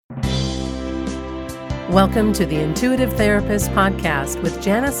Welcome to the Intuitive Therapist Podcast with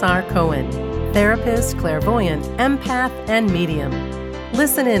Janis Cohen, therapist, clairvoyant, empath, and medium.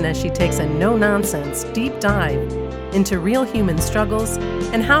 Listen in as she takes a no-nonsense deep dive into real human struggles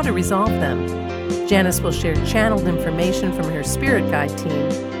and how to resolve them. Janis will share channeled information from her spirit guide team,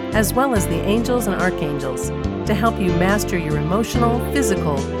 as well as the angels and archangels, to help you master your emotional,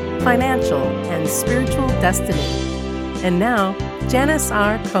 physical, financial, and spiritual destiny. And now, Janis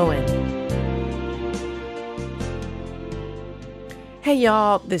R. Cohen. Hey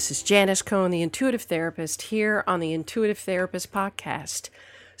y'all, this is Janis Cohen, the Intuitive Therapist, here on the Intuitive Therapist Podcast.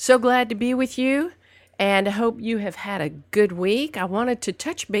 So glad to be with you, and I hope you have had a good week. I wanted to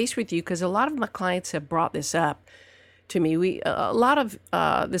touch base with you because a lot of my clients have brought this up to me. A lot of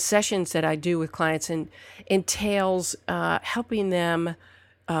the sessions that I do with clients entails helping them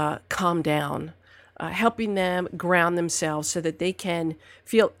calm down, helping them ground themselves so that they can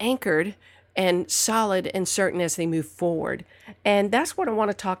feel anchored and solid and certain as they move forward. And that's what I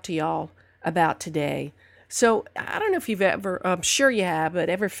want to talk to y'all about today. So I don't know if you've ever, I'm sure you have, but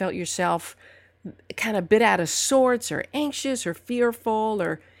ever felt yourself kind of bit out of sorts or anxious or fearful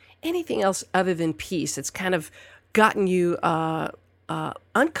or anything else other than peace. It's kind of gotten you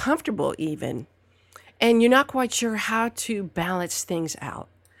uncomfortable even, and you're not quite sure how to balance things out.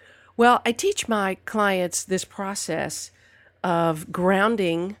 Well, I teach my clients this process of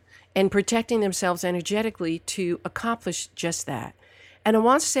grounding and protecting themselves energetically to accomplish just that. And I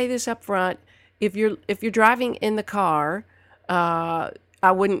want to say this up front: if you're driving in the car, I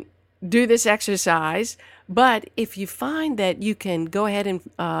wouldn't do this exercise. But if you find that you can go ahead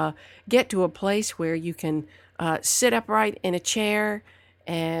and get to a place where you can sit upright in a chair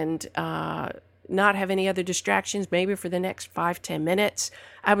and not have any other distractions, maybe for the next 5-10 minutes,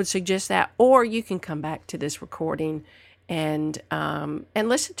 I would suggest that. Or you can come back to this recording and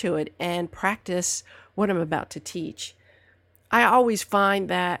listen to it and practice what I'm about to teach. I always find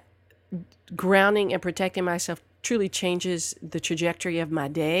that grounding and protecting myself truly changes the trajectory of my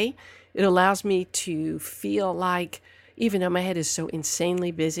day. It allows me to feel like, even though my head is so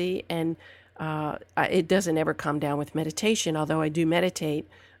insanely busy, and it doesn't ever come down with meditation, although I do meditate.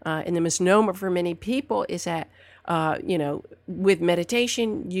 And the misnomer for many people is that with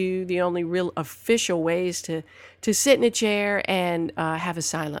meditation, the only real official way is to sit in a chair and have a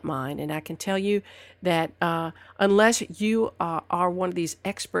silent mind. And I can tell you that unless you are one of these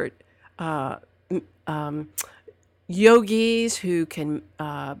expert yogis who can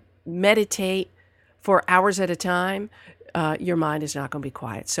meditate for hours at a time, your mind is not going to be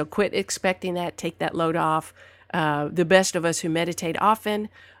quiet. So quit expecting that. Take that load off. The best of us who meditate often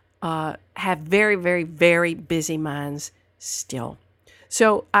have very, very, very busy minds still.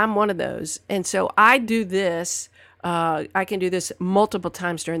 So I'm one of those. And so I do this. I can do this multiple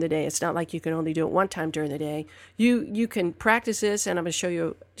times during the day. It's not like you can only do it one time during the day. You can practice this, and I'm going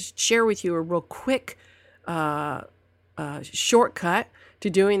to share with you a real quick shortcut to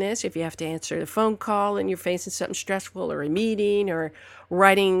doing this. If you have to answer the phone call and you're facing something stressful, or a meeting, or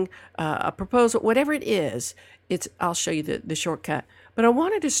writing a proposal, whatever it is, I'll show you the shortcut. But I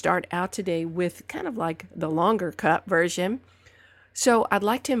wanted to start out today with kind of like the longer cut version. So I'd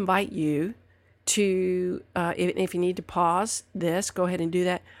like to invite you to, if you need to pause this, go ahead and do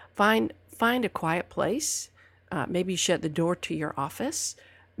that. Find a quiet place. Maybe you shut the door to your office.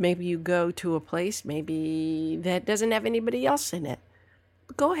 Maybe you go to a place maybe that doesn't have anybody else in it.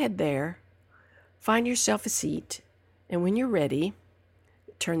 But go ahead there. Find yourself a seat. And when you're ready,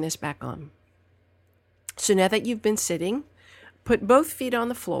 turn this back on. So now that you've been sitting, put both feet on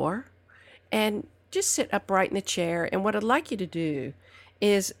the floor and just sit upright in the chair. And what I'd like you to do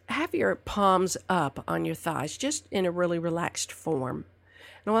is have your palms up on your thighs, just in a really relaxed form.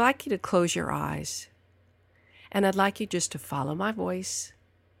 And I'd like you to close your eyes. And I'd like you just to follow my voice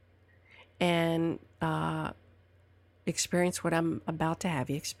and experience what I'm about to have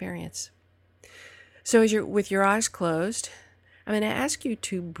you experience. So with your eyes closed, I'm going to ask you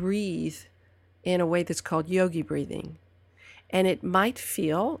to breathe in a way that's called yogi breathing. And it might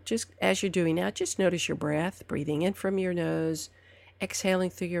feel, just as you're doing now, just notice your breath, breathing in from your nose, exhaling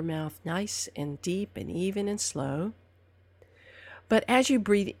through your mouth, nice and deep and even and slow. But as you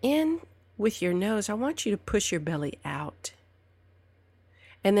breathe in with your nose, I want you to push your belly out.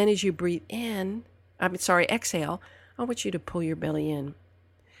 And then as you breathe in, exhale, I want you to pull your belly in.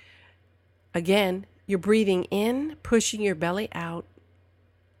 Again, you're breathing in, pushing your belly out.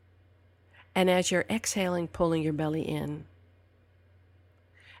 And as you're exhaling, pulling your belly in.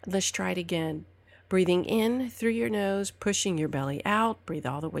 Let's try it again. Breathing in through your nose, pushing your belly out. Breathe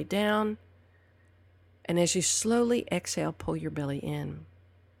all the way down. And as you slowly exhale, pull your belly in.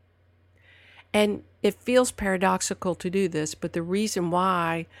 And it feels paradoxical to do this, but the reason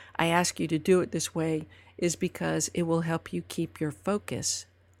why I ask you to do it this way is because it will help you keep your focus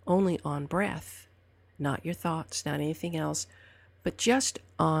only on breath, not your thoughts, not anything else, but just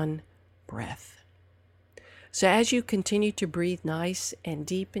on breath. So as you continue to breathe nice and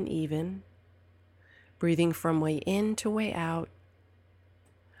deep and even, breathing from way in to way out,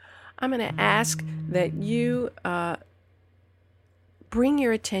 I'm going to ask that you bring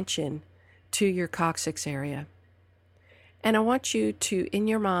your attention to your coccyx area. And I want you to, in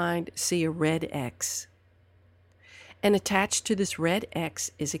your mind, see a red X. And attached to this red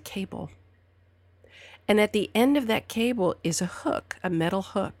X is a cable. And at the end of that cable is a hook, a metal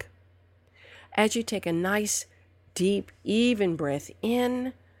hook. As you take a nice, deep, even breath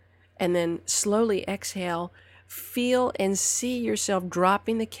in, and then slowly exhale, feel and see yourself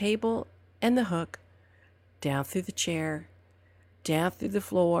dropping the cable and the hook down through the chair, down through the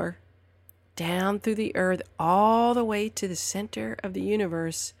floor, down through the earth, all the way to the center of the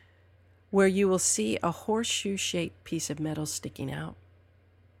universe, where you will see a horseshoe-shaped piece of metal sticking out.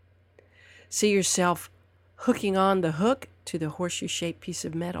 See yourself hooking on the hook to the horseshoe-shaped piece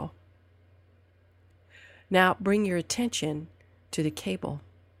of metal. Now bring your attention to the cable.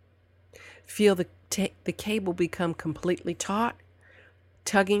 Feel the cable become completely taut,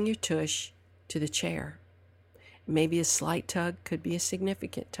 tugging your tush to the chair. Maybe a slight tug, could be a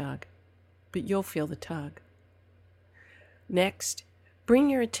significant tug, but you'll feel the tug. Next, bring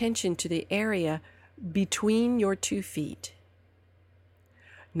your attention to the area between your 2 feet.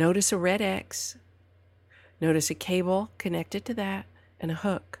 Notice a red X. Notice a cable connected to that and a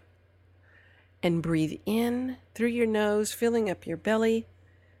hook. And breathe in through your nose, filling up your belly.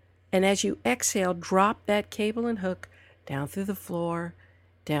 And as you exhale, drop that cable and hook down through the floor,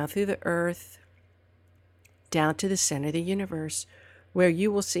 down through the earth, down to the center of the universe, where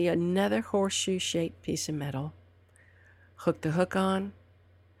you will see another horseshoe-shaped piece of metal. Hook the hook on,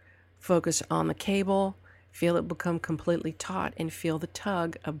 focus on the cable, feel it become completely taut, and feel the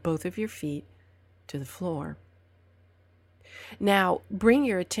tug of both of your feet to the floor. Now, bring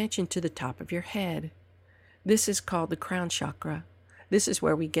your attention to the top of your head. This is called the crown chakra. This is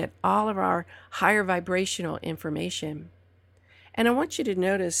where we get all of our higher vibrational information. And I want you to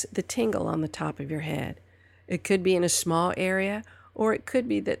notice the tingle on the top of your head. It could be in a small area, or it could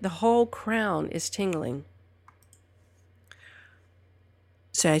be that the whole crown is tingling.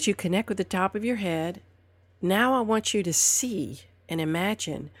 So as you connect with the top of your head, now I want you to see and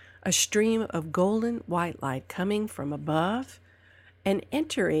imagine a stream of golden white light coming from above and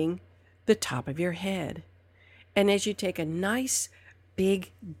entering the top of your head. And as you take a nice,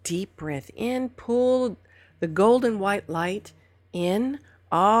 big, deep breath in, pull the golden white light in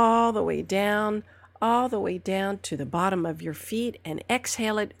all the way down to the bottom of your feet, and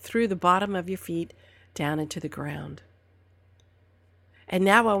exhale it through the bottom of your feet down into the ground. And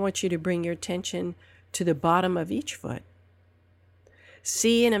now I want you to bring your attention to the bottom of each foot.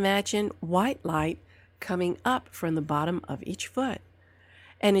 See and imagine white light coming up from the bottom of each foot.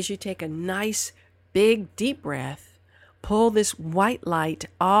 And as you take a nice, big, deep breath, pull this white light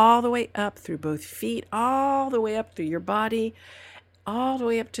all the way up through both feet, all the way up through your body, all the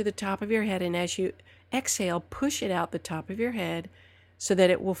way up to the top of your head. And as you exhale, push it out the top of your head so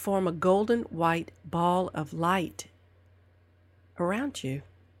that it will form a golden white ball of light around you.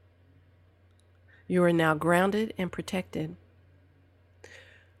 You are now grounded and protected.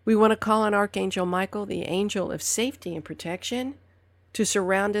 We want to call on Archangel Michael, the angel of safety and protection, to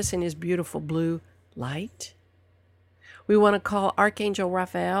surround us in his beautiful blue light. We want to call Archangel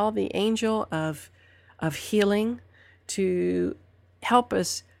Raphael, the angel of healing, to help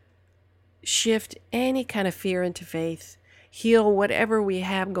us shift any kind of fear into faith, heal whatever we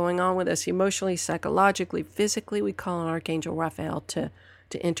have going on with us emotionally, psychologically, physically. We call on Archangel Raphael to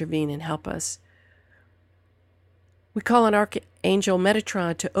intervene and help us. We call on Archangel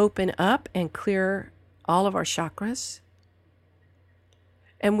Metatron to open up and clear all of our chakras.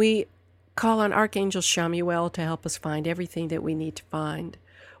 And we call on Archangel Shamuel to help us find everything that we need to find,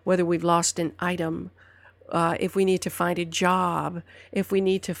 whether we've lost an item, if we need to find a job, if we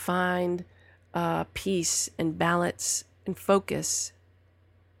need to find peace and balance and focus.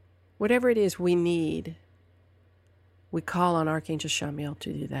 Whatever it is we need, we call on Archangel Shamuel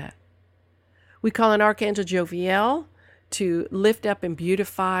to do that. We call on Archangel Jophiel to lift up and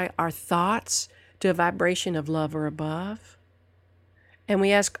beautify our thoughts to a vibration of love or above. And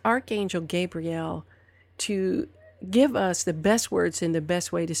we ask Archangel Gabriel to give us the best words and the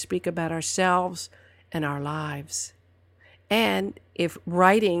best way to speak about ourselves and our lives. And if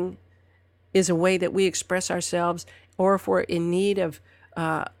writing is a way that we express ourselves, or if we're in need of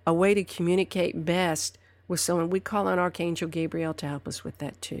a way to communicate best with someone. We call on Archangel Gabriel to help us with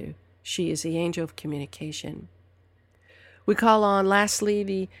that too. She is the angel of communication. We call on, lastly,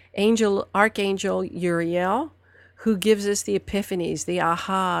 the Archangel Uriel, who gives us the epiphanies, the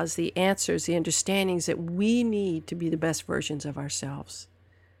ahas, the answers, the understandings that we need to be the best versions of ourselves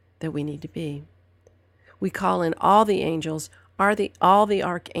that we need to be. We call in all the angels, all the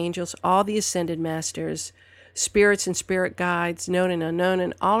archangels, all the ascended masters, spirits and spirit guides, known and unknown,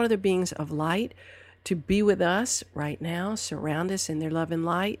 and all other beings of light to be with us right now, surround us in their love and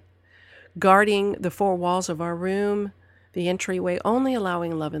light, guarding the four walls of our room, the entryway, only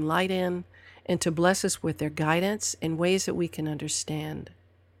allowing love and light in, and to bless us with their guidance in ways that we can understand.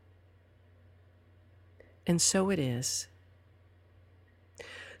 And so it is.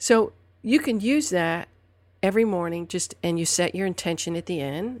 So you can use that every morning, and you set your intention at the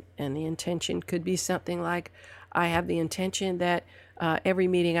end, and the intention could be something like, I have the intention that every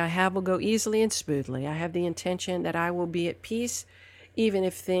meeting I have will go easily and smoothly. I have the intention that I will be at peace, even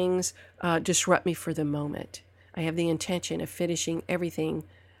if things disrupt me for the moment. I have the intention of finishing everything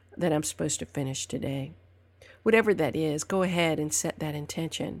that I'm supposed to finish today. Whatever that is, go ahead and set that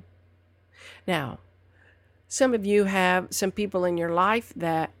intention. Now, some of you have some people in your life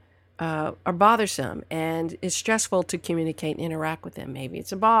that are bothersome, and it's stressful to communicate and interact with them. Maybe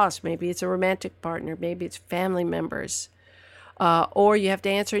it's a boss, maybe it's a romantic partner, maybe it's family members, or you have to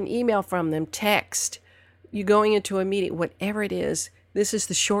answer an email from them, text, you going into a meeting, whatever it is. This is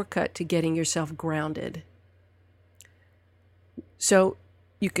the shortcut to getting yourself grounded. So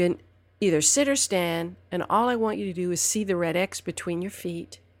you can either sit or stand, and all I want you to do is see the red X between your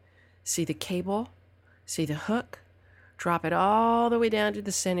feet, see the cable, see the hook, drop it all the way down to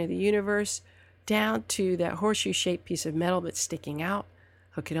the center of the universe, down to that horseshoe-shaped piece of metal that's sticking out,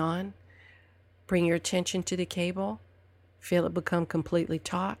 hook it on, bring your attention to the cable, feel it become completely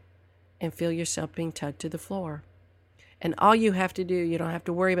taut, and feel yourself being tugged to the floor. And all you have to do, you don't have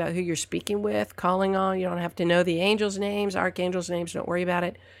to worry about who you're speaking with, calling on. You don't have to know the angels' names, archangels' names. Don't worry about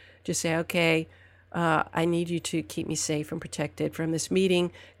it. Just say, okay, I need you to keep me safe and protected from this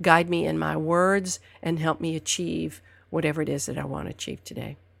meeting. Guide me in my words and help me achieve whatever it is that I want to achieve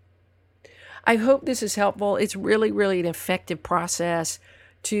today. I hope this is helpful. It's really, really an effective process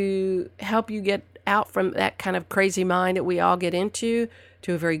to help you get out from that kind of crazy mind that we all get into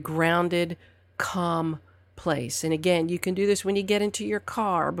to a very grounded, calm place. And again, you can do this when you get into your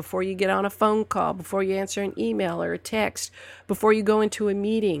car, before you get on a phone call, before you answer an email or a text, before you go into a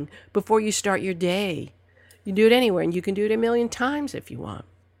meeting, before you start your day. You do it anywhere, and you can do it 1,000,000 times if you want.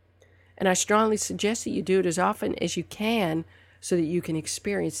 And I strongly suggest that you do it as often as you can so that you can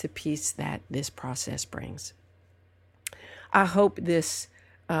experience the peace that this process brings. I hope this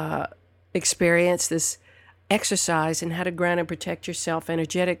experience, this exercise in how to ground and protect yourself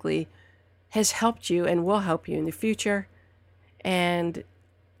energetically has helped you and will help you in the future. And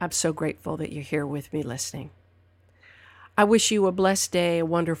I'm so grateful that you're here with me listening. I wish you a blessed day, a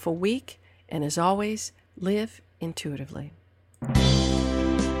wonderful week, and as always, live intuitively.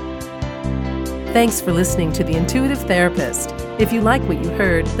 Thanks for listening to The Intuitive Therapist. If you like what you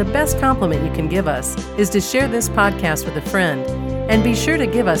heard, the best compliment you can give us is to share this podcast with a friend. And be sure to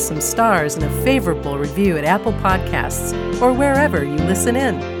give us some stars and a favorable review at Apple Podcasts or wherever you listen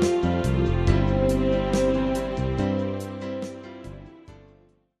in.